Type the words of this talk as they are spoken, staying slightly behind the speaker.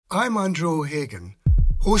I'm Andrew O'Hagan,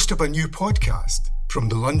 host of a new podcast from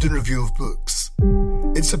the London Review of Books.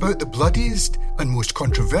 It's about the bloodiest and most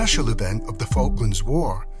controversial event of the Falklands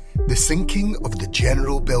War, the sinking of the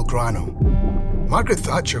General Belgrano. Margaret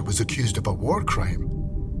Thatcher was accused of a war crime.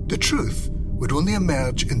 The truth would only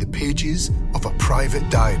emerge in the pages of a private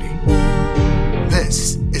diary.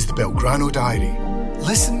 This is the Belgrano Diary.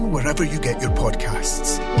 Listen wherever you get your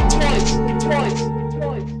podcasts. Twice.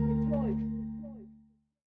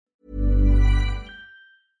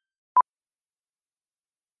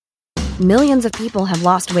 Millions of people have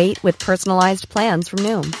lost weight with personalized plans from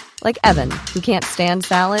Noom. Like Evan, who can't stand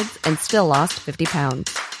salads and still lost 50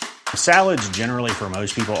 pounds. Salads generally for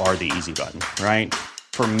most people are the easy button, right?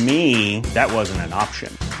 For me, that wasn't an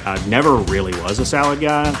option. I never really was a salad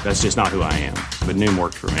guy. That's just not who I am. But Noom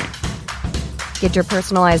worked for me. Get your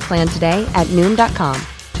personalized plan today at Noom.com.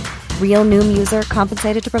 Real Noom user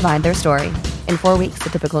compensated to provide their story. In 4 weeks,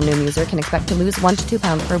 the typical Noom user can expect to lose 1 to 2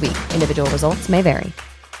 pounds per week. Individual results may vary.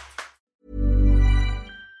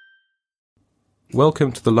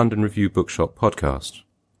 Welcome to the London Review Bookshop podcast.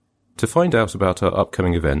 To find out about our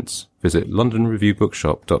upcoming events, visit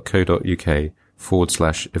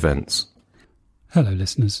londonreviewbookshop.co.uk/events. Hello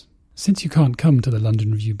listeners. Since you can't come to the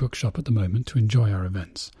London Review Bookshop at the moment to enjoy our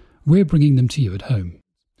events, we're bringing them to you at home.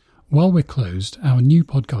 While we're closed, our new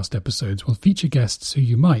podcast episodes will feature guests who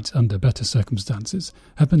you might, under better circumstances,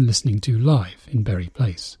 have been listening to live in Berry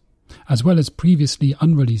Place, as well as previously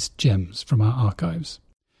unreleased gems from our archives.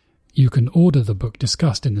 You can order the book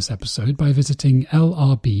discussed in this episode by visiting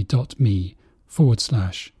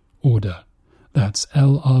lrb.me/order. That's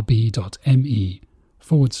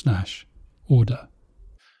lrb.me/order.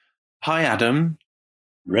 Hi, Adam.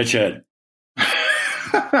 Richard.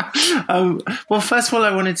 Well, first of all,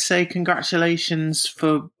 I wanted to say congratulations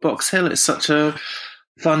for Box Hill. It's such a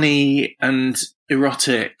funny and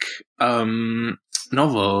erotic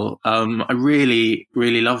novel. I really,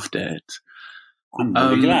 really loved it. I'm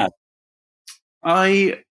really glad.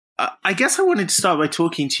 I guess I wanted to start by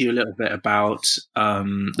talking to you a little bit about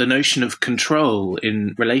the notion of control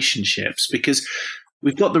in relationships, because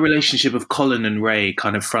we've got the relationship of Colin and Ray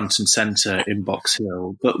kind of front and center in Box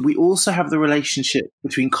Hill, but we also have the relationship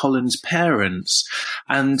between Colin's parents.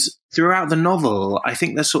 And throughout the novel, I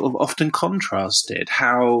think they're sort of often contrasted,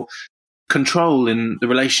 how control in the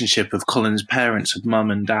relationship of Colin's parents with mum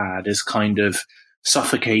and dad is kind of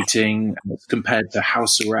suffocating compared to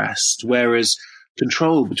house arrest, whereas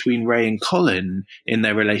control between Ray and Colin in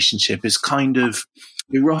their relationship is kind of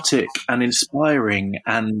erotic and inspiring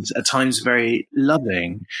and at times very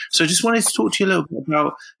loving. So I just wanted to talk to you a little bit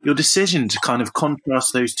about your decision to kind of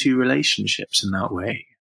contrast those two relationships in that way.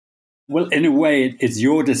 Well, in a way, it's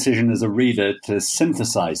your decision as a reader to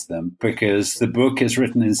synthesize them, because the book is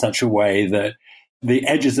written in such a way that the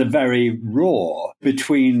edges are very raw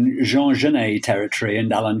between Jean Genet territory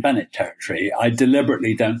and Alan Bennett territory. I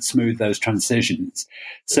deliberately don't smooth those transitions.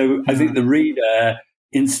 So I think the reader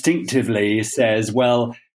instinctively says,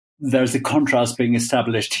 well, there's a contrast being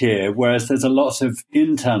established here, whereas there's a lot of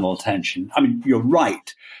internal tension. I mean, you're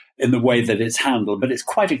right in the way that it's handled, but it's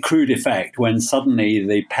quite a crude effect when suddenly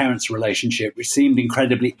the parents' relationship, which seemed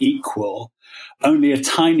incredibly equal, only a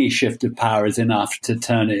tiny shift of power is enough to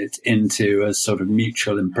turn it into a sort of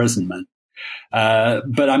mutual imprisonment.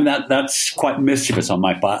 But I mean, that's quite mischievous on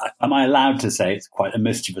my part. Am I allowed to say it's quite a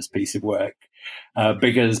mischievous piece of work?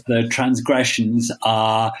 Because the transgressions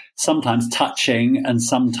are sometimes touching and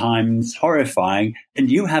sometimes horrifying, and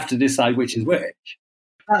you have to decide which is which.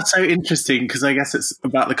 That's so interesting, because I guess it's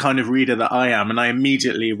about the kind of reader that I am. And I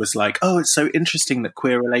immediately was like, oh, it's so interesting that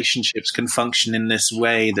queer relationships can function in this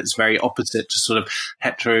way that's very opposite to sort of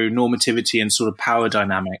heteronormativity and sort of power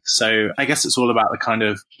dynamics. So I guess it's all about the kind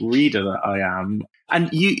of reader that I am. And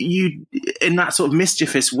you in that sort of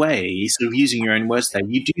mischievous way, sort of using your own words there,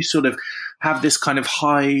 you do sort of have this kind of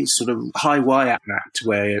high wire act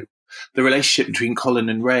where the relationship between Colin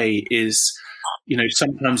and Ray is, you know,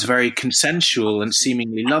 sometimes very consensual and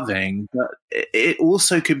seemingly loving, but it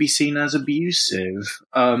also could be seen as abusive.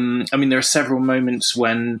 I mean, there are several moments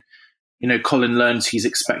when, you know, Colin learns he's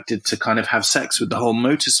expected to kind of have sex with the whole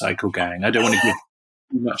motorcycle gang. I don't want to give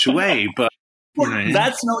too much away, but you know.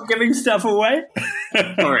 That's not giving stuff away.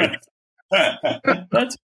 Sorry.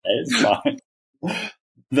 That's it's fine.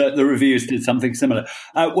 The reviews did something similar.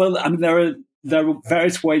 Well, I mean, there are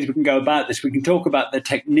various ways we can go about this. We can talk about the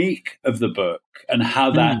technique of the book and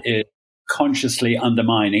how that is consciously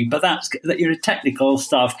undermining, but that's technical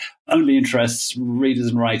stuff only interests readers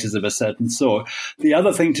and writers of a certain sort. The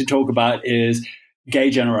other thing to talk about is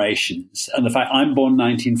gay generations and the fact I'm born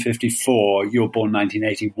 1954, you're born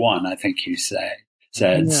 1981, I think you say.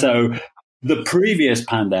 said. Yeah. So the previous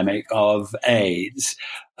pandemic of AIDS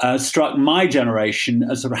struck my generation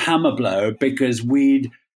as sort of hammer blow because we'd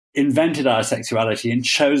invented our sexuality and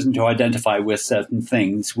chosen to identify with certain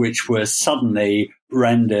things which were suddenly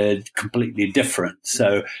rendered completely different.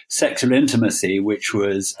 So sexual intimacy, which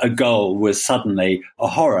was a goal, was suddenly a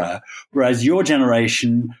horror, whereas your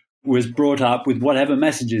generation was brought up with whatever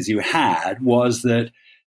messages you had was that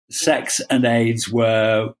sex and AIDS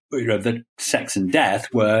were, that sex and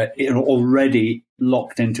death were already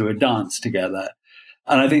locked into a dance together.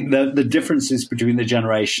 And I think the differences between the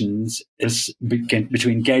generations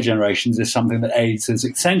between gay generations is something that AIDS has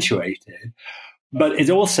accentuated. But it's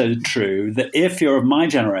also true that if you're of my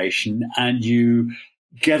generation and you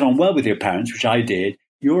get on well with your parents, which I did,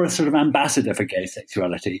 you're a sort of ambassador for gay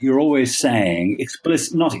sexuality. You're always saying,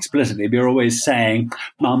 not explicitly, but you're always saying,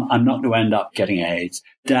 Mum, I'm not going to end up getting AIDS.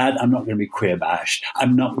 Dad, I'm not going to be queer bashed.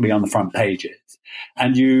 I'm not going to be on the front pages.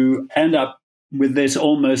 And you end up with this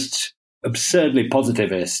almost absurdly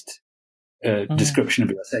positivist description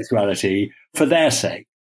of your sexuality for their sake.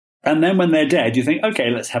 And then when they're dead, you think,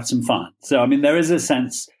 okay, let's have some fun. So, I mean, there is a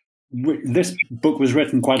sense, this book was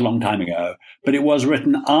written quite a long time ago, but it was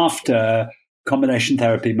written after combination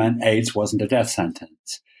therapy meant AIDS wasn't a death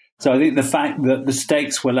sentence. So I think the fact that the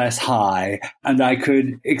stakes were less high and I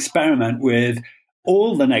could experiment with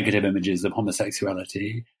all the negative images of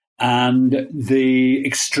homosexuality and the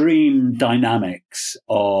extreme dynamics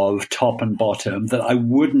of top and bottom that I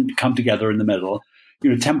wouldn't come together in the middle.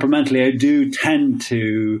 Temperamentally, I do tend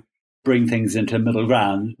to bring things into middle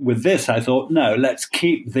ground. With this, I thought, no, let's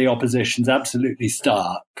keep the oppositions absolutely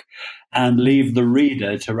stark and leave the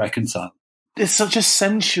reader to reconcile. It's such a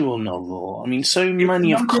sensual novel. I mean, so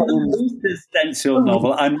many of Colin's sensual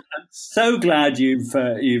novel. I'm so glad you've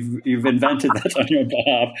invented that on your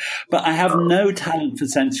behalf. But I have no talent for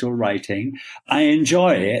sensual writing. I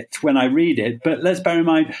enjoy it when I read it. But let's bear in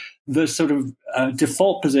mind the sort of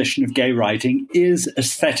default position of gay writing is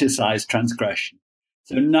aestheticized transgression.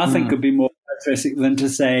 So nothing could be more characteristic than to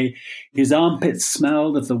say his armpits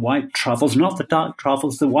smelled of the white truffles, not the dark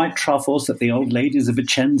truffles, the white truffles that the old ladies of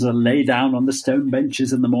Vicenza lay down on the stone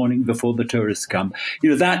benches in the morning before the tourists come.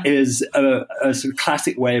 That is a sort of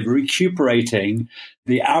classic way of recuperating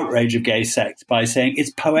the outrage of gay sex by saying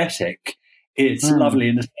it's poetic, it's lovely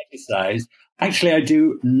and aestheticized. Actually, I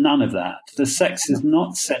do none of that. The sex is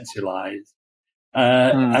not sensualized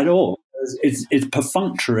at all. It's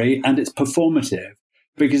perfunctory and it's performative.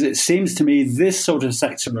 Because it seems to me this sort of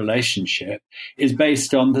sexual relationship is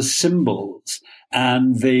based on the symbols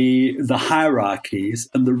and the hierarchies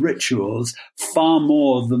and the rituals far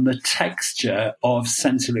more than the texture of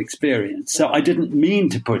sensory experience. So I didn't mean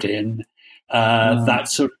to put in that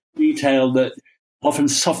sort of detail that often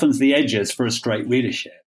softens the edges for a straight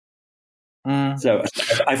readership. So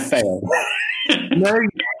I failed. No.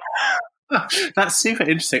 That's super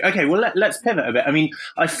interesting. Okay, well, let's pivot a bit. I mean,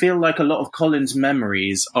 I feel like a lot of Colin's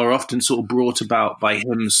memories are often sort of brought about by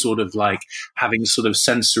him sort of like having sort of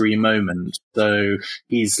sensory moments. So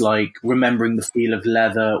he's like remembering the feel of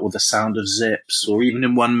leather or the sound of zips, or even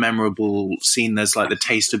in one memorable scene, there's like the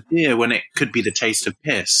taste of beer when it could be the taste of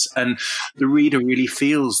piss. And the reader really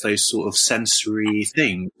feels those sort of sensory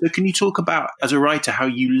things. So can you talk about, as a writer, how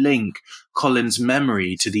you link Colin's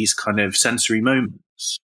memory to these kind of sensory moments?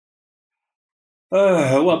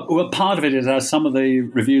 Well, part of it is, as some of the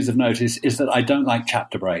reviews have noticed, is that I don't like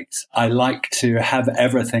chapter breaks. I like to have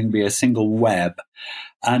everything be a single web.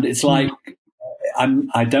 And it's like,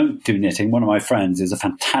 I don't do knitting. One of my friends is a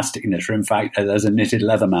fantastic knitter. In fact, there's a knitted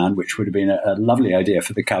leather man, which would have been a lovely idea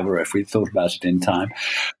for the cover if we'd thought about it in time.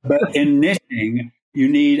 But in knitting, you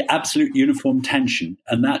need absolute uniform tension.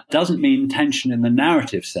 And that doesn't mean tension in the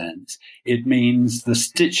narrative sense. It means the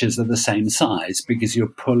stitches are the same size because you're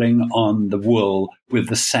pulling on the wool with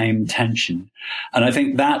the same tension. And I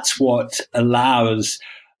think that's what allows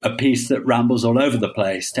a piece that rambles all over the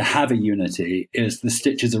place to have a unity, is the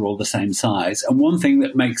stitches are all the same size. And one thing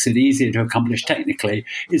that makes it easier to accomplish technically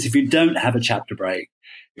is if you don't have a chapter break.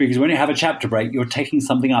 Because when you have a chapter break, you're taking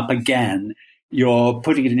something up again, you're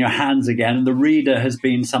putting it in your hands again, and the reader has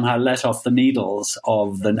been somehow let off the needles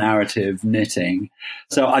of the narrative knitting.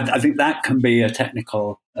 So I think that can be a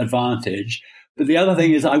technical advantage. But the other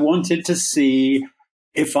thing is I wanted to see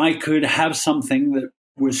if I could have something that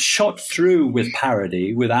was shot through with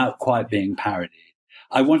parody without quite being parodied.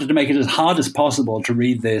 I wanted to make it as hard as possible to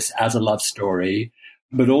read this as a love story,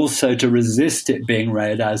 but also to resist it being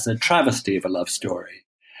read as a travesty of a love story.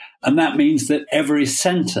 And that means that every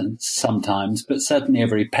sentence sometimes, but certainly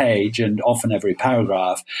every page and often every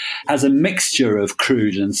paragraph, has a mixture of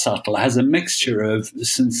crude and subtle, has a mixture of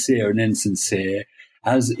sincere and insincere,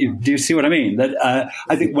 do you see what I mean? That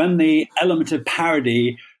I think when the element of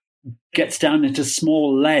parody gets down into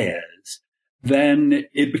small layers, then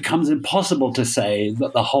it becomes impossible to say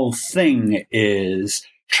that the whole thing is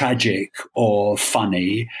tragic or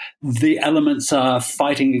funny. The elements are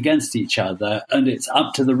fighting against each other, and it's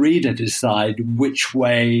up to the reader to decide which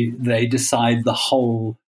way they decide the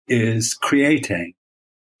whole is creating.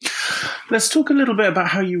 Let's talk a little bit about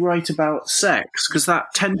how you write about sex, because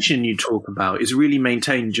that tension you talk about is really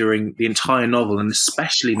maintained during the entire novel, and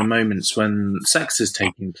especially the moments when sex is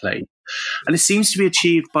taking place. And it seems to be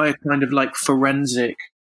achieved by a kind of like forensic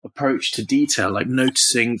approach to detail, like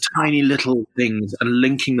noticing tiny little things and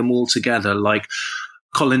linking them all together, like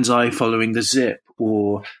Colin's eye following the zip,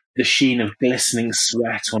 or the sheen of glistening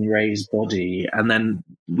sweat on Ray's body. And then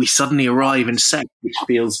we suddenly arrive in sex, which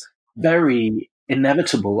feels very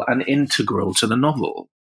inevitable and integral to the novel.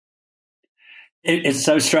 It's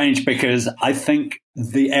so strange because I think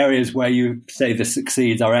the areas where you say this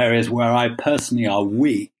succeeds are areas where I personally am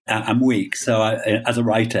weak. So as a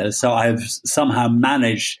writer, so I've somehow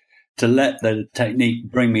managed to let the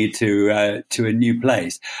technique bring me to a new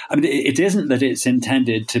place. I mean, it isn't that it's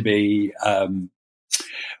intended to be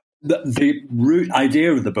the root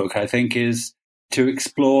idea of the book. I think is to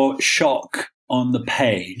explore shock on the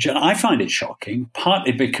page, and I find it shocking,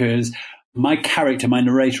 partly because my character, my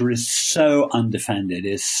narrator, is so undefended,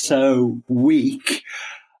 is so weak.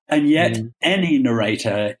 And yet any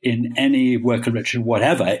narrator in any work of literature,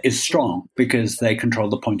 whatever, is strong because they control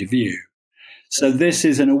the point of view. So this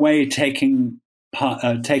is, in a way, taking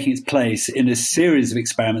its place in a series of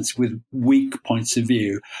experiments with weak points of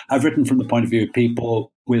view. I've written from the point of view of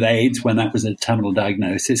people with AIDS when that was a terminal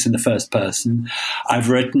diagnosis in the first person. I've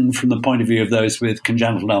written from the point of view of those with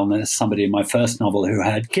congenital illness, somebody in my first novel who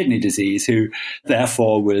had kidney disease, who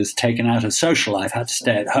therefore was taken out of social life, had to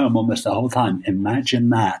stay at home almost the whole time. Imagine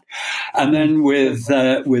that. And then with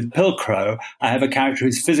Pilcrow, I have a character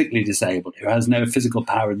who's physically disabled, who has no physical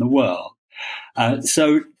power in the world.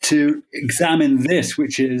 So to examine this,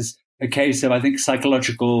 which is a case of, I think,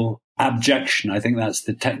 psychological abjection, I think that's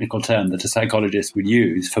the technical term that a psychologist would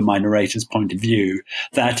use for my narrator's point of view,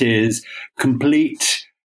 that is complete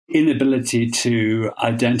inability to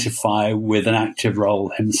identify with an active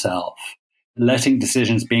role himself, letting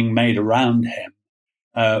decisions being made around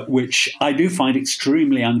him, which I do find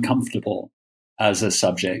extremely uncomfortable as a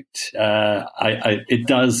subject. It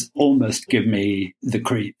does almost give me the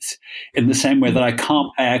creeps, in the same way that I can't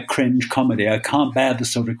bear cringe comedy. I can't bear the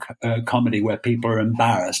sort of comedy where people are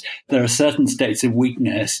embarrassed. There are certain states of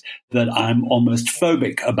weakness that I'm almost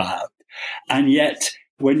phobic about. And yet,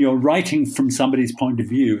 when you're writing from somebody's point of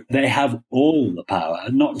view, they have all the power,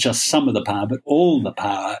 not just some of the power, but all the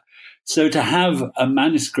power. So to have a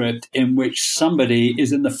manuscript in which somebody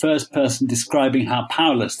is in the first person describing how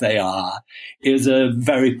powerless they are is a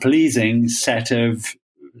very pleasing set of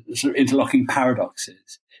sort of interlocking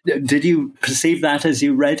paradoxes. Did you perceive that as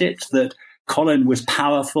you read it, that Colin was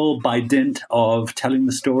powerful by dint of telling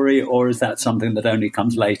the story, or is that something that only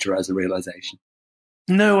comes later as a realization?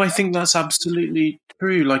 No, I think that's absolutely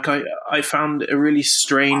true. Like, I found a really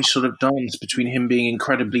strange sort of dance between him being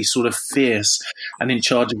incredibly sort of fierce and in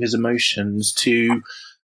charge of his emotions to,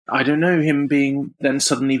 I don't know, him being then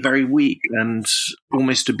suddenly very weak and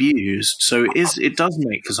almost abused. So it does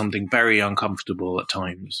make for something very uncomfortable at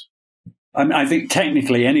times. I think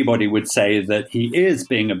technically anybody would say that he is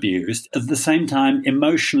being abused. At the same time,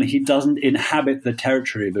 emotionally, he doesn't inhabit the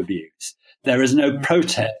territory of abuse. There is no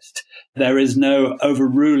protest. There is no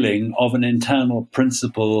overruling of an internal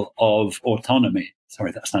principle of autonomy.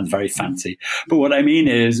 Sorry, that sounds very fancy. But what I mean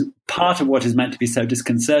is, part of what is meant to be so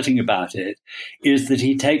disconcerting about it is that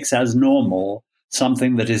he takes as normal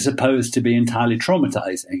something that is supposed to be entirely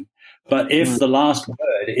traumatizing. But if the last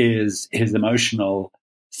word is his emotional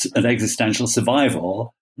and existential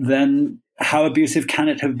survival, then how abusive can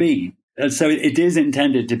it have been? And so it is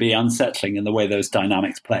intended to be unsettling in the way those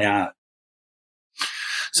dynamics play out.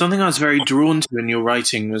 Something I was very drawn to in your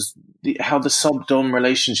writing was how the sub-dom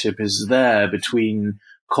relationship is there between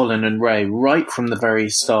Colin and Ray right from the very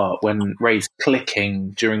start, when Ray's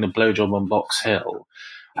clicking during the blowjob on Box Hill.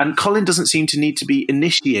 And Colin doesn't seem to need to be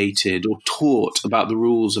initiated or taught about the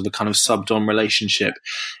rules of the kind of sub-dom relationship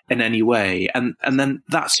in any way. And then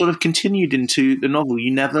that sort of continued into the novel. You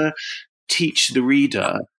never teach the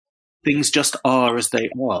reader. Things just are as they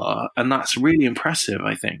are. And that's really impressive,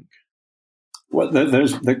 I think. Well,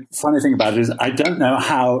 the funny thing about it is I don't know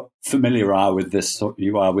how familiar you are with this sort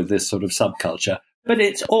of subculture, but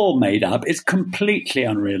it's all made up. It's completely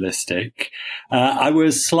unrealistic. I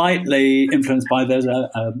was slightly influenced by there's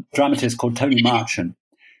a dramatist called Tony Marchant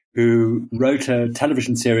who wrote a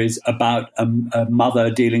television series about a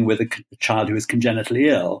mother dealing with a child who was congenitally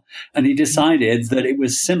ill. And he decided that it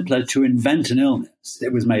was simpler to invent an illness.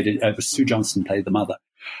 It was Sue Johnston played the mother.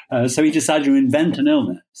 So he decided to invent an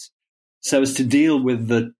illness so as to deal with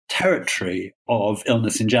the territory of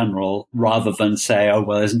illness in general, rather than say, oh,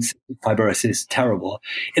 well, isn't cystic fibrosis terrible?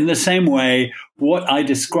 In the same way, what I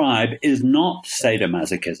describe is not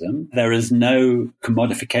sadomasochism. There is no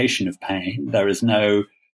commodification of pain. There is no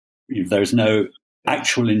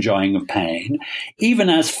actual enjoying of pain. Even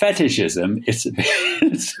as fetishism, it's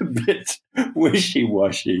a bit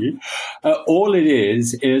wishy-washy. All it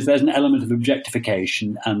is there's an element of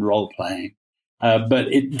objectification and role-playing.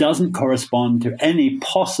 But it doesn't correspond to any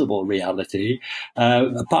possible reality.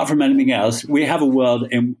 Apart from anything else, we have a world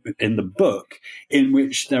in the book in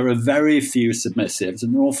which there are very few submissives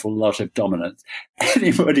and an awful lot of dominants.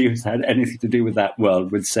 Anybody who's had anything to do with that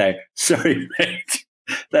world would say, sorry, mate,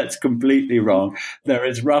 that's completely wrong. There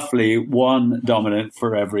is roughly one dominant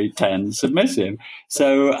for every 10 submissive.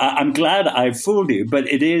 So I'm glad I fooled you, but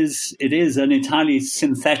it is an entirely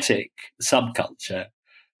synthetic subculture.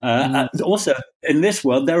 And also, in this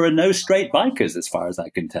world, there are no straight bikers, as far as I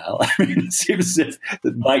can tell. I mean, it seems as if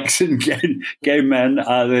the bikes and gay men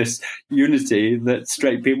are this unity that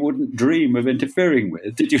straight people wouldn't dream of interfering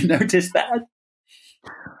with. Did you notice that?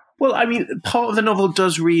 Well, I mean, part of the novel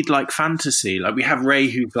does read like fantasy. Like, we have Ray,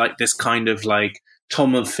 who's like this kind of like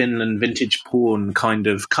Tom of Finland vintage porn kind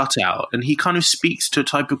of cutout, and he kind of speaks to a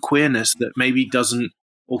type of queerness that maybe doesn't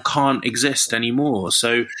or can't exist anymore.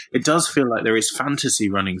 So it does feel like there is fantasy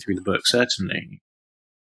running through the book, certainly.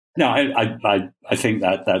 No, I think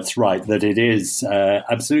that's right, that it is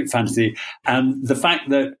absolute fantasy. And the fact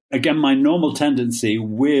that, again, my normal tendency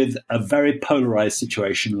with a very polarized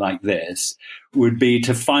situation like this would be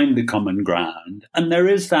to find the common ground. And there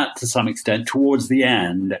is that to some extent towards the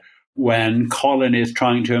end, when Colin is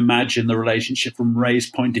trying to imagine the relationship from Ray's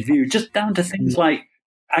point of view, just down to things like,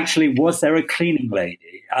 actually, was there a cleaning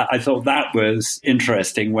lady? I thought that was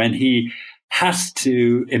interesting when he has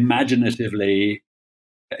to imaginatively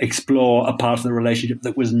explore a part of the relationship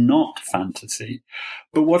that was not fantasy.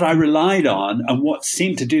 But what I relied on and what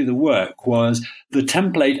seemed to do the work was the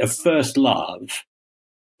template of first love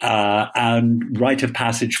and rite of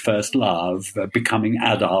passage first love, becoming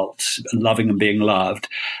adult, loving and being loved,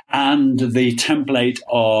 and the template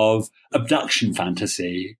of abduction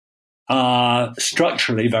fantasy are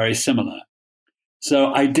structurally very similar.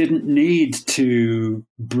 So I didn't need to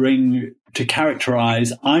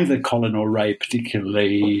characterize either Colin or Ray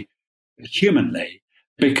particularly humanly,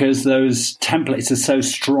 because those templates are so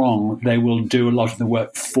strong, they will do a lot of the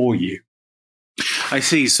work for you. I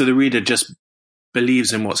see. So the reader just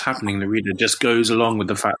believes in what's happening. The reader just goes along with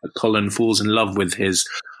the fact that Colin falls in love with his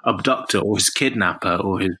abductor or his kidnapper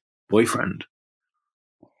or his boyfriend.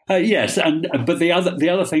 Yes, but the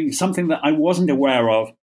other thing, something that I wasn't aware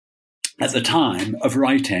of at the time of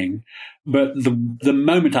writing, but the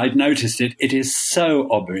moment I'd noticed it, it is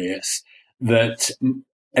so obvious that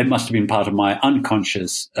it must have been part of my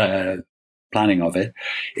unconscious planning of it,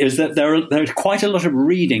 is that there's quite a lot of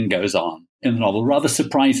reading goes on in the novel, rather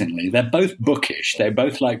surprisingly. They're both bookish. They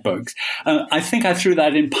both like books. I think I threw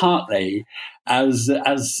that in partly as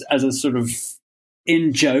a sort of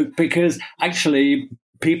in joke, because actually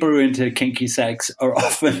people who are into kinky sex are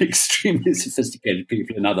often extremely sophisticated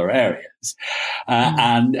people in other areas.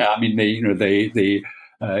 And I mean,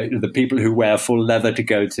 the people who wear full leather to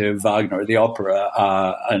go to Wagner or the opera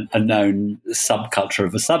are a known subculture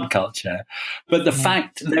of a subculture. But the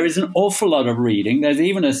fact there is an awful lot of reading. There's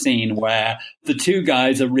even a scene where the two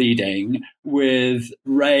guys are reading with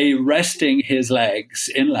Ray resting his legs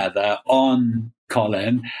in leather on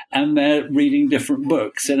Colin, and they're reading different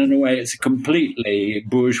books. And in a way, it's a completely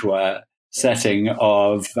bourgeois setting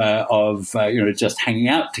of just hanging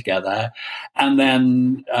out together. And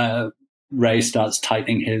then Ray starts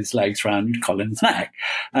tightening his legs around Colin's neck.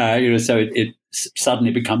 So it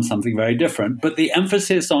suddenly becomes something very different. But the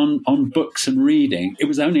emphasis on books and reading, it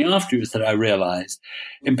was only afterwards that I realized,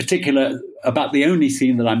 in particular, about the only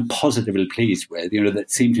scene that I'm positively pleased with,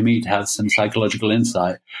 that seemed to me to have some psychological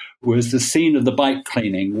insight, was the scene of the bike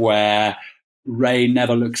cleaning where Ray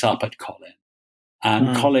never looks up at Colin.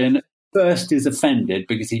 And Colin first is offended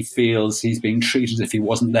because he feels he's being treated as if he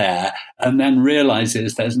wasn't there, and then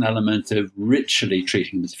realizes there's an element of ritually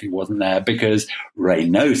treating him as if he wasn't there, because Ray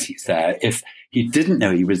knows he's there. If he didn't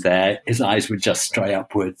know he was there, his eyes would just stray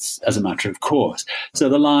upwards as a matter of course. So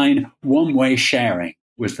the line one-way sharing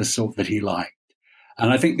was the sort that he liked.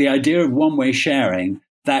 And I think the idea of one-way sharing,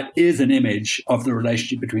 that is an image of the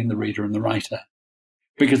relationship between the reader and the writer.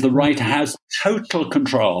 because the writer has total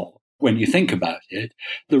control. When you think about it,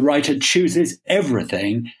 the writer chooses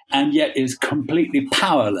everything and yet is completely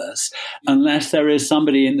powerless unless there is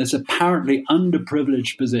somebody in this apparently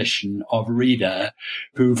underprivileged position of reader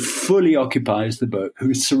who fully occupies the book,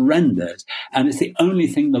 who surrenders. And it's the only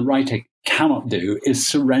thing the writer cannot do is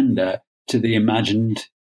surrender to the imagined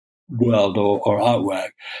world or artwork.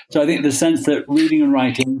 So I think the sense that reading and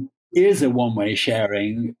writing is a one-way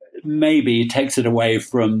sharing maybe takes it away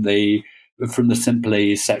from the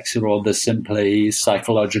simply sexual or the simply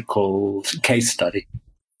psychological case study.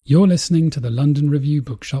 You're listening to the London Review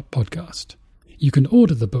Bookshop podcast. You can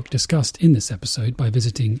order the book discussed in this episode by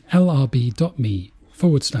visiting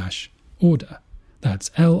lrb.me/order. That's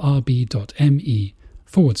lrb.me/order.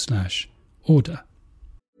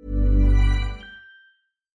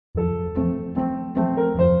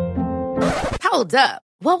 Hold up.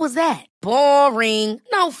 What was that? Boring.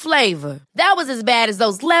 No flavor. That was as bad as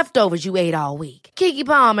those leftovers you ate all week. Keke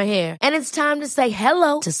Palmer here, and it's time to say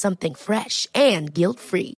hello to something fresh and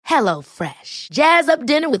guilt-free. Hello Fresh. Jazz up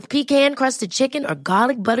dinner with pecan-crusted chicken or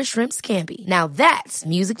garlic butter shrimp scampi. Now that's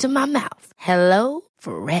music to my mouth. Hello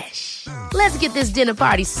Fresh. Let's get this dinner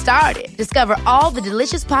party started. Discover all the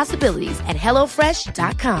delicious possibilities at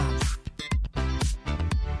hellofresh.com.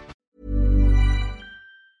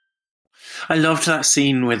 I loved that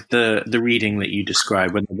scene with the reading that you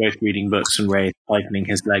described when they're both reading books and Ray tightening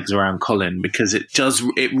his legs around Colin, because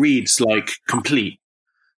it reads like complete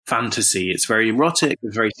fantasy. It's very erotic,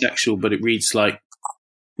 it's very sexual, but it reads like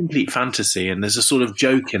complete fantasy. And there's a sort of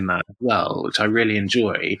joke in that as well, which I really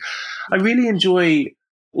enjoy. I really enjoy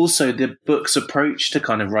also the book's approach to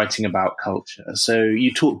kind of writing about culture. So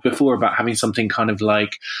you talked before about having something kind of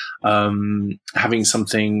like having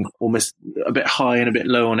something almost a bit high and a bit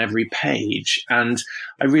low on every page. And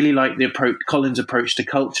I really like the approach, Colin's approach to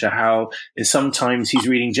culture, how sometimes he's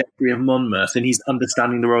reading Geoffrey of Monmouth and he's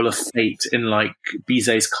understanding the role of fate in like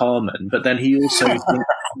Bizet's Carmen, but then he also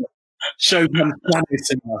Chopin's Piano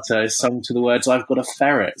Sonata is sung to the words, "I've got a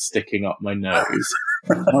ferret sticking up my nose."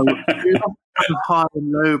 High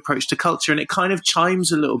and low approach to culture, and it kind of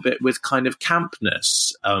chimes a little bit with kind of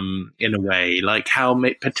campness in a way, like how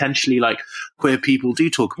potentially like queer people do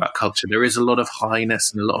talk about culture. There is a lot of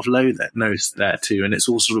highness and a lot of lowness there too, and it's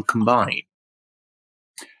all sort of combined.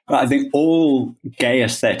 But I think all gay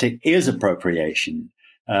aesthetic is appropriation.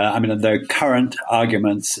 I mean, the current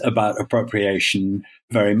arguments about appropriation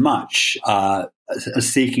very much are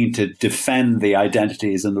seeking to defend the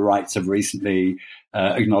identities and the rights of recently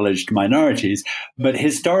acknowledged minorities. But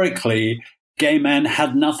historically, gay men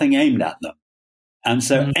had nothing aimed at them. And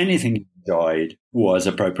so anything you enjoyed was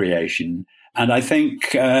appropriation. And I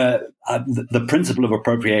think the principle of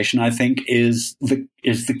appropriation, I think, is the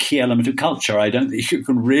key element of culture. I don't think you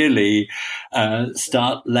can really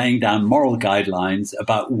start laying down moral guidelines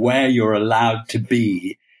about where you're allowed to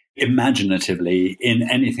be imaginatively in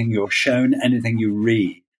anything you're shown, anything you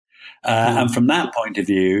read. And from that point of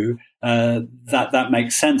view, that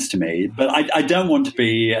makes sense to me. But I don't want to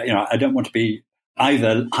be, I don't want to be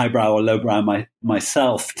either highbrow or lowbrow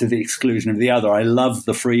myself to the exclusion of the other. I love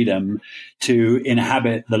the freedom to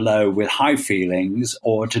inhabit the low with high feelings,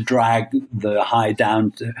 or to drag the high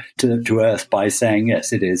down to earth by saying,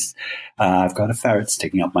 yes, it is. I've got a ferret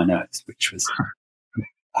sticking up my nose, which was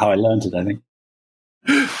how I learned it, I think.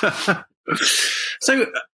 So,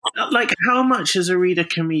 like, how much as a reader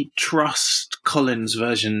can we trust Colin's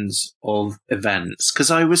versions of events? Because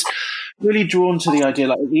I was really drawn to the idea,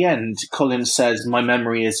 like, at the end, Colin says, my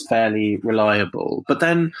memory is fairly reliable. But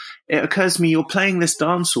then it occurs to me, you're playing this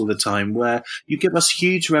dance all the time where you give us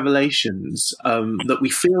huge revelations that we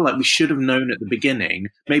feel like we should have known at the beginning,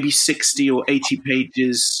 maybe 60 or 80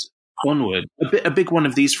 pages onward. A big one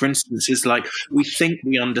of these, for instance, is like, we think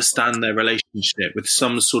we understand their relationship with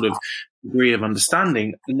some sort of degree of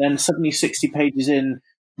understanding, and then suddenly 60 pages in,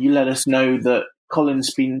 you let us know that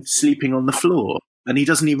Colin's been sleeping on the floor and he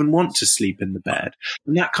doesn't even want to sleep in the bed.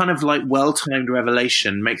 And that kind of like well-timed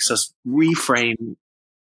revelation makes us reframe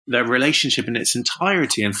their relationship in its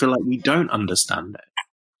entirety and feel like we don't understand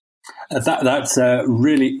it. That's a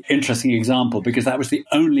really interesting example, because that was the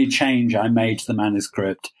only change I made to the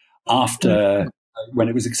manuscript after when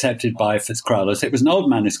it was accepted by Fitzcarralus. It was an old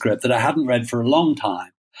manuscript that I hadn't read for a long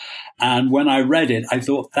time. And when I read it, I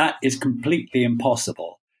thought that is completely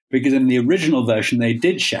impossible, because in the original version, they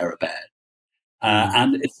did share a bed.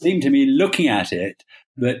 And it seemed to me, looking at it,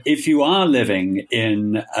 that if you are living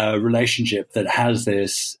in a relationship that has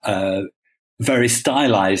this very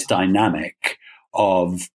stylized dynamic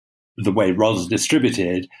of the way roles are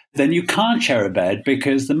distributed, then you can't share a bed,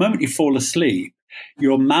 because the moment you fall asleep,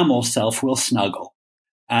 your mammal self will snuggle.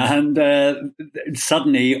 And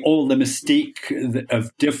suddenly all the mystique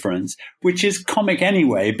of difference, which is comic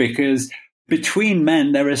anyway, because between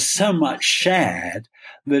men there is so much shared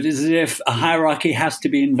that it's as if a hierarchy has to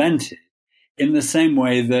be invented, in the same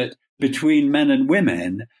way that between men and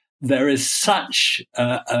women there is such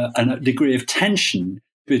a degree of tension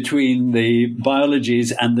between the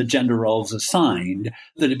biologies and the gender roles assigned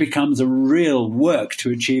that it becomes a real work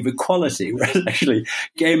to achieve equality, whereas actually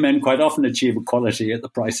gay men quite often achieve equality at the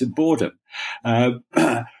price of boredom.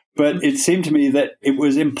 But it seemed to me that it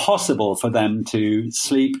was impossible for them to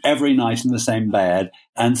sleep every night in the same bed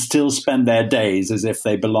and still spend their days as if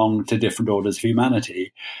they belonged to different orders of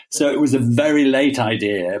humanity. So it was a very late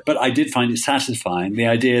idea, but I did find it satisfying, the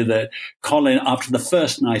idea that Colin, after the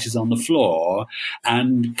first night, is on the floor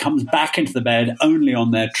and comes back into the bed only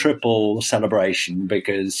on their triple celebration,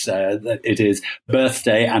 because it is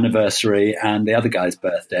birthday, anniversary, and the other guy's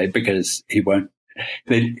birthday, because he won't...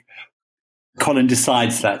 Colin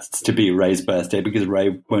decides that's to be Ray's birthday because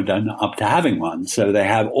Ray won't end up to having one. So they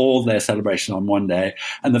have all their celebration on one day.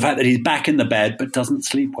 And the fact that he's back in the bed but doesn't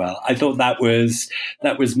sleep well, I thought that was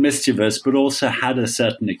mischievous, but also had a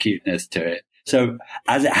certain acuteness to it. So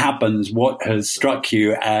as it happens, what has struck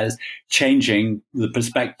you as changing the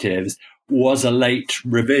perspectives was a late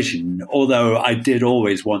revision, although I did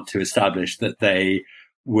always want to establish that they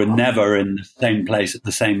were never in the same place at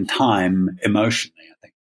the same time emotionally, I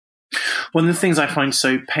think. One of the things I find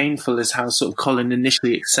so painful is how sort of Colin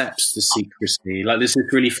initially accepts the secrecy. Like, there's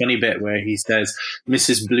this really funny bit where he says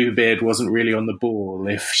Mrs. Bluebeard wasn't really on the ball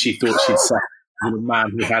if she thought she'd said with a man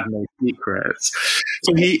who had no secrets.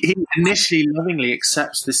 So he initially lovingly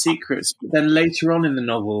accepts the secrets, but then later on in the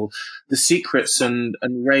novel, the secrets and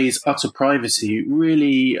Ray's utter privacy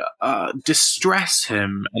really distress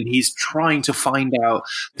him, and he's trying to find out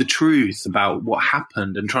the truth about what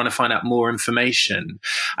happened and trying to find out more information.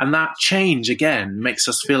 And that change, again, makes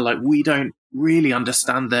us feel like we don't really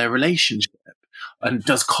understand their relationship. And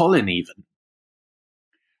does Colin even?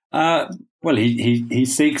 Well, he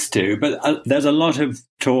seeks to, but there's a lot of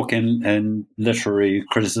talk in literary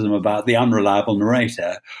criticism about the unreliable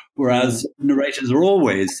narrator, whereas narrators are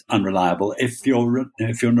always unreliable. If your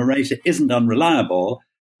narrator isn't unreliable,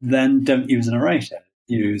 then don't use a narrator.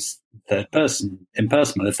 Use third person,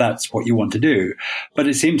 impersonal, if that's what you want to do. But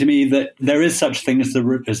it seemed to me that there is such thing as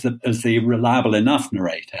the reliable enough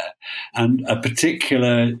narrator, and a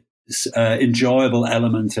particular enjoyable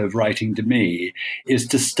element of writing to me is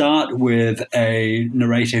to start with a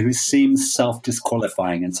narrator who seems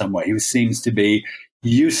self-disqualifying in some way, who seems to be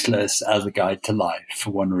useless as a guide to life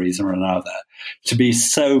for one reason or another, to be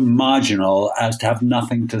so marginal as to have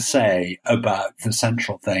nothing to say about the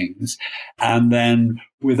central things. And then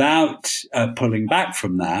without pulling back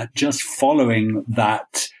from that, just following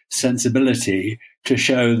that sensibility to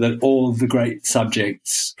show that all the great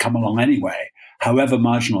subjects come along anyway. However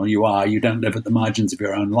marginal you are, you don't live at the margins of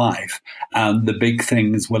your own life, and the big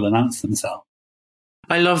things will announce themselves.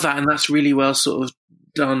 I love that, and that's really well sort of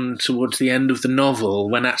done towards the end of the novel,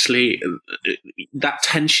 when actually that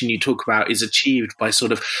tension you talk about is achieved by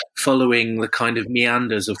sort of following the kind of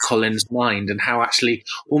meanders of Colin's mind, and how actually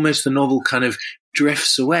almost the novel kind of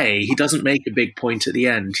drifts away. He doesn't make a big point at the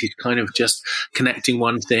end. He's kind of just connecting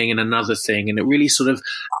one thing and another thing, and it really sort of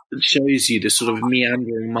shows you the sort of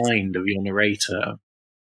meandering mind of your narrator.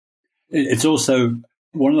 It's also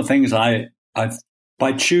one of the things I've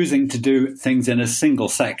by choosing to do things in a single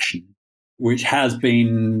section, which has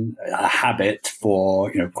been a habit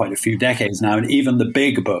for quite a few decades now, and even the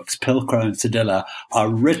big books, Pilcrow and Cedilla, are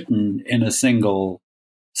written in a single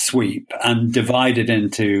sweep and divided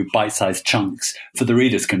into bite-sized chunks for the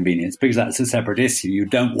reader's convenience, because that's a separate issue. You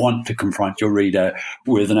don't want to confront your reader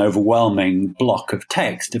with an overwhelming block of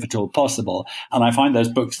text, if at all possible. And I find those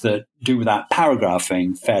books that do without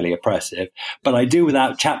paragraphing fairly oppressive, but I do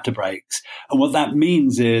without chapter breaks. And what that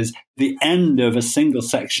means is the end of a single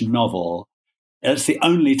section novel, it's the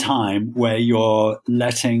only time where you're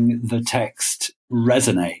letting the text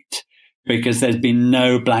resonate, because there's been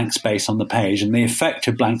no blank space on the page, and the effect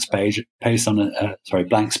of blank space on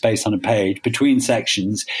a page between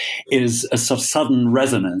sections is a sort of sudden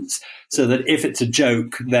resonance. So that if it's a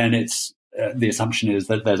joke, then it's the assumption is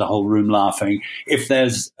that there's a whole room laughing. If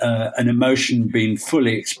there's an emotion being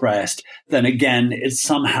fully expressed, then again it's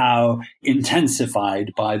somehow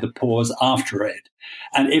intensified by the pause after it.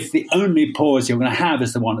 And if the only pause you're going to have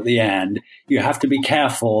is the one at the end, you have to be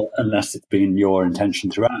careful, unless it's been your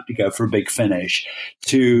intention throughout to go for a big finish,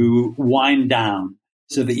 to wind down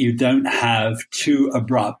so that you don't have too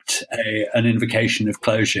abrupt an invocation of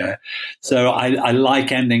closure. So I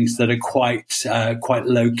like endings that are quite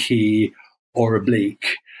low key, or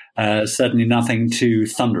oblique, certainly nothing too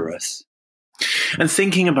thunderous. And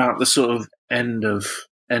thinking about the sort of end of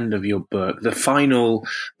your book, the final,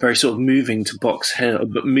 very sort of moving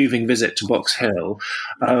visit to Box Hill,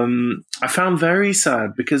 I found very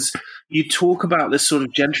sad because you talk about this sort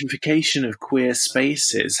of gentrification of queer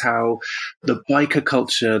spaces, how the biker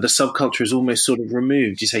culture, the subculture is almost sort of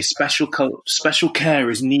removed. You say special care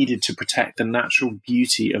is needed to protect the natural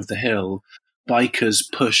beauty of the hill. Bikers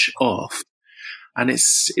push off. And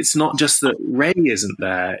it's not just that Ray isn't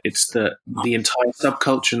there, it's that the entire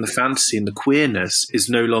subculture and the fantasy and the queerness is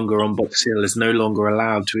no longer on Box Hill, is no longer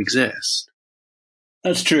allowed to exist.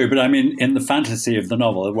 That's true, but I mean, in the fantasy of the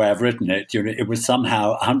novel, the way I've written it, it was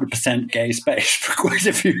somehow 100% gay space for quite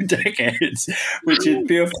a few decades, which is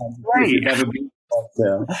pure fantasy. Never been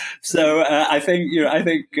So I think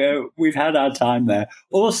we've had our time there.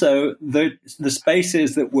 Also, the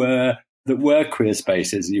spaces that were queer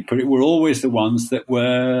spaces, you put it, were always the ones that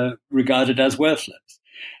were regarded as worthless.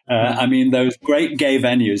 I mean, those great gay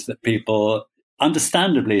venues that people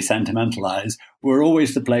understandably sentimentalize were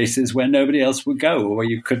always the places where nobody else would go, or where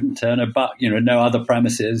you couldn't turn a buck. No other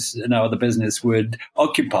premises, no other business would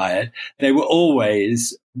occupy it. They were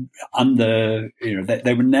always under,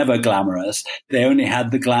 they were never glamorous. They only had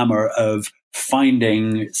the glamour of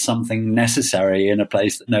finding something necessary in a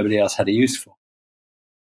place that nobody else had a use for.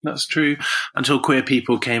 That's true, until queer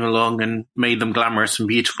people came along and made them glamorous and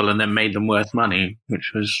beautiful and then made them worth money,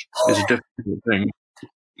 which is a difficult thing.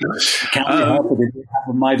 Can't be helped if you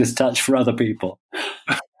have a Midas touch for other people.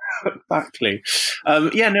 Exactly.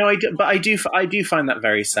 But I do find that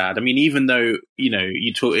very sad. I mean, even though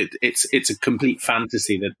you talk, it's a complete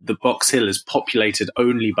fantasy that the Box Hill is populated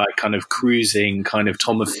only by kind of cruising, kind of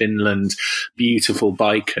Tom of Finland, beautiful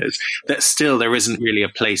bikers. That still there isn't really a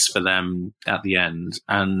place for them at the end.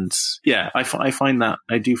 And yeah, I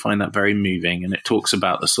do find that very moving. And it talks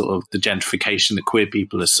about the sort of the gentrification that queer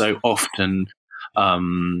people are so often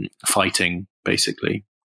fighting, basically.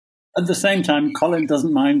 At the same time, Colin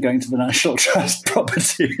doesn't mind going to the National Trust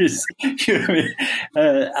properties.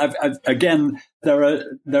 Again, there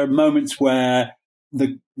are moments where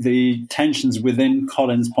the tensions within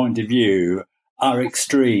Colin's point of view are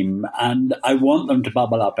extreme, and I want them to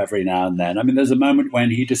bubble up every now and then. I mean, there's a moment when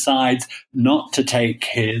he decides not to take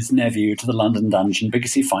his nephew to the London dungeon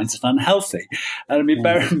because he finds it unhealthy. And I mean,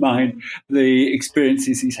 bear in mind the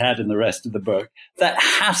experiences he's had in the rest of the book. That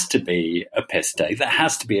has to be a piss take. That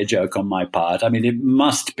has to be a joke on my part. I mean, it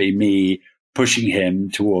must be me pushing him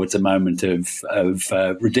towards a moment of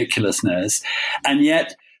ridiculousness. And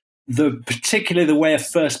yet, particularly the way a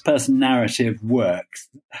first-person narrative works,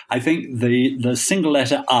 I think the single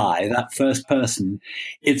letter I, that first person,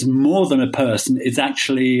 it's more than a person. It's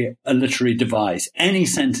actually a literary device. Any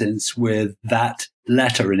sentence with that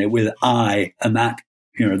letter in it, with I, and that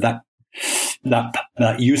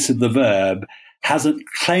use of the verb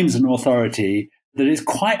claims an authority that is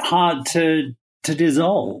quite hard to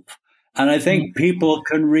dissolve. And I think people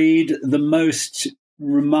can read the most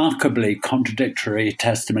remarkably contradictory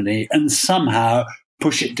testimony and somehow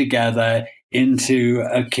push it together into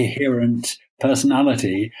a coherent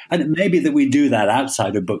personality. And it may be that we do that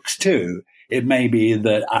outside of books too. It may be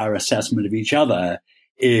that our assessment of each other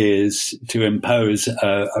is to impose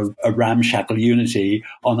a ramshackle unity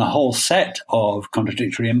on a whole set of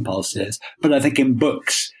contradictory impulses. But I think in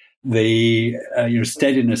books, the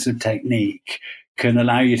steadiness of technique can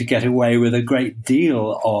allow you to get away with a great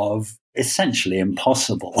deal of essentially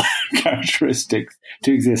impossible characteristics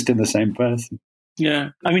to exist in the same person. Yeah.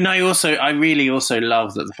 I mean, I really also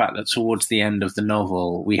love that the fact that towards the end of the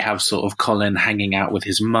novel, we have sort of Colin hanging out with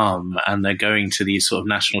his mum and they're going to these sort of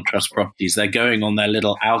National Trust properties. They're going on their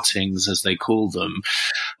little outings, as they call them.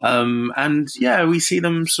 And yeah, we see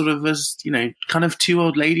them sort of as, kind of two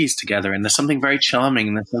old ladies together. And there's something very charming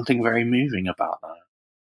and there's something very moving about that.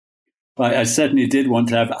 I certainly did want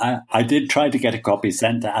to have. I did try to get a copy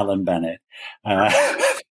sent to Alan Bennett,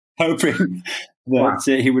 hoping that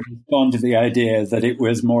he would respond to the idea that it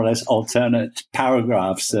was more or less alternate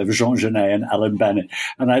paragraphs of Jean Genet and Alan Bennett.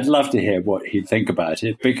 And I'd love to hear what he'd think about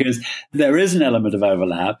it, because there is an element of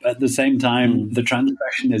overlap. At the same time, the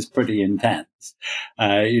transgression is pretty intense.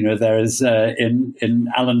 There is in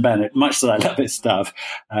Alan Bennett, much that I love his stuff,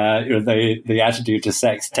 the attitude to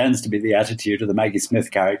sex tends to be the attitude of the Maggie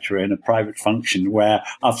Smith character in A Private Function, where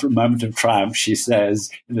after a moment of triumph, she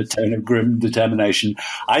says in a tone of grim determination,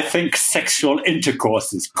 "I think sexual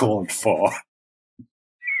intercourse is called for."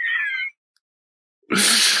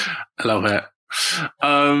 I love it.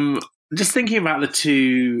 just thinking about the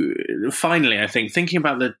two, finally, I think, thinking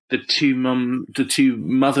about the two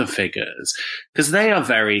mother figures, because they are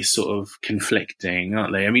very sort of conflicting,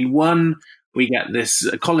 aren't they? I mean, one, we get this,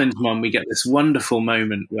 Colin's mum, we get this wonderful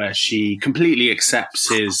moment where she completely accepts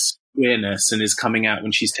his queerness and is coming out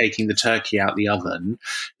when she's taking the turkey out the oven,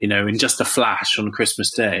 you know, in just a flash on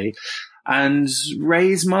Christmas Day. And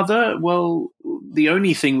Ray's mother, well, the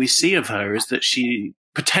only thing we see of her is that she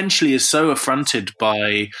potentially is so affronted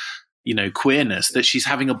by, you know, queerness that she's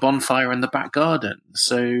having a bonfire in the back garden.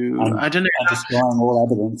 So I don't know. Destroying all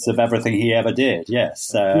evidence of everything he ever did,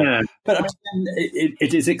 yes. Yeah. But I mean,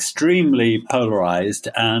 it is extremely polarized,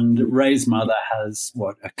 and Ray's mother has,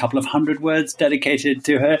 a couple of hundred words dedicated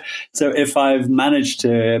to her. So if I've managed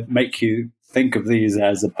to make you think of these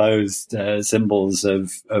as opposed symbols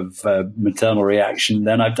of maternal reaction,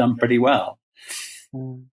 then I've done pretty well.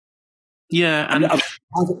 Yeah, and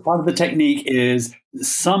part of the technique is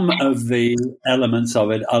some of the elements of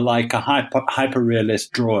it are like a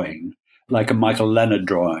hyper-realist drawing, like a Michael Leonard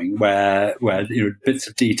drawing, where bits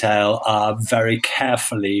of detail are very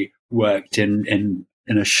carefully worked in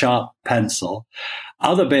a sharp pencil.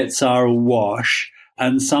 Other bits are a wash,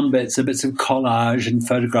 and some bits are bits of collage and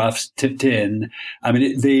photographs tipped in. I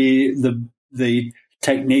mean, the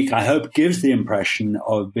technique, I hope, gives the impression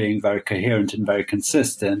of being very coherent and very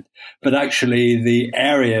consistent, but actually the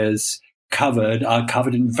areas covered are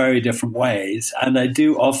covered in very different ways. And I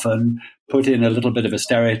do often put in a little bit of a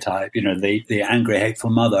stereotype, the angry, hateful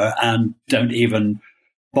mother, and don't even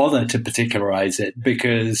bother to particularize it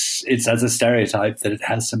because it's as a stereotype that it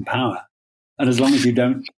has some power. And as long as you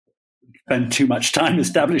don't spend too much time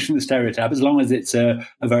establishing the stereotype, as long as it's a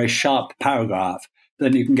very sharp paragraph,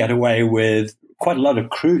 then you can get away with quite a lot of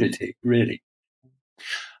crudity, really.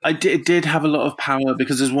 It did have a lot of power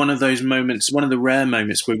because there's one of those moments, one of the rare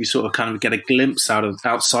moments where we sort of kind of get a glimpse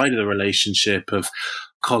outside of the relationship of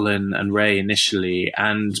Colin and Ray initially.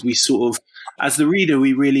 And we sort of, as the reader,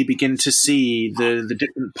 we really begin to see the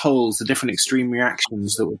different poles, the different extreme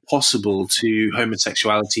reactions that were possible to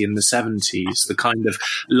homosexuality in the 70s, the kind of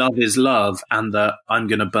love is love and the I'm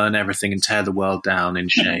going to burn everything and tear the world down in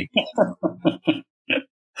shame.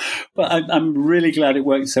 But I'm really glad it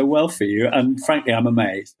worked so well for you. And frankly, I'm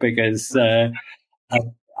amazed because in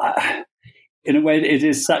a way, it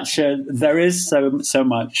is there is so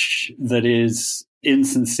much that is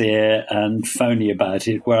insincere and phony about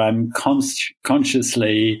it, where I'm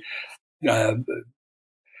consciously, one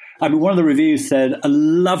of the reviews said a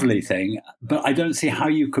lovely thing, but I don't see how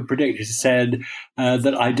you could predict it. It said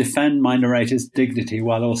that I defend my narrator's dignity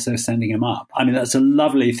while also sending him up. I mean, that's a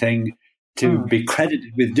lovely thing to be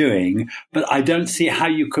credited with doing, but I don't see how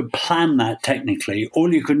you could plan that technically.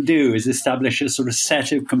 All you can do is establish a sort of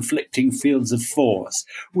set of conflicting fields of force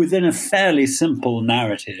within a fairly simple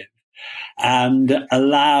narrative and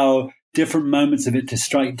allow different moments of it to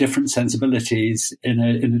strike different sensibilities in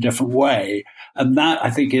a different way. And that,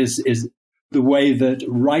 I think, is the way that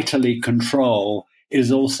writerly control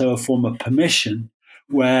is also a form of permission,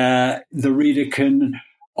 where the reader can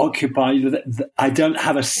occupy. I don't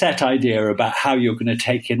have a set idea about how you're going to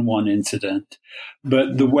take in one incident,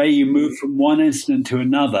 but the way you move from one incident to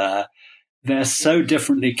another, they're so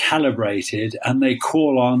differently calibrated and they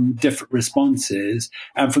call on different responses.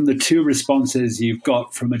 And from the two responses you've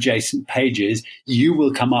got from adjacent pages, you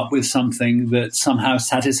will come up with something that somehow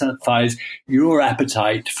satisfies your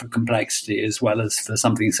appetite for complexity as well as for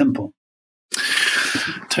something simple.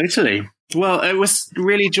 Totally. Well, it was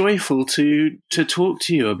really joyful to talk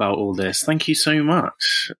to you about all this. Thank you so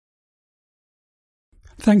much.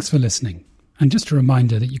 Thanks for listening. And just a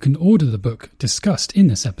reminder that you can order the book discussed in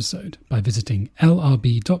this episode by visiting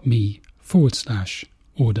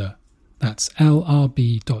lrb.me/order. That's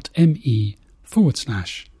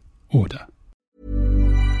lrb.me/order.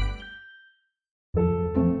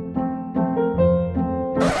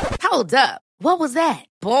 Hold up. What was that?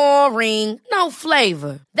 Boring. No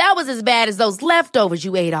flavor. That was as bad as those leftovers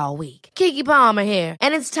you ate all week. Keke Palmer here.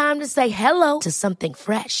 And it's time to say hello to something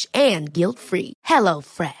fresh and guilt-free.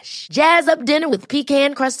 HelloFresh. Jazz up dinner with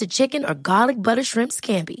pecan-crusted chicken or garlic butter shrimp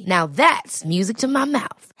scampi. Now that's music to my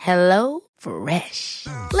mouth. HelloFresh.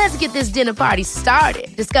 Let's get this dinner party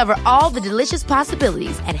started. Discover all the delicious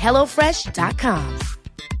possibilities at HelloFresh.com.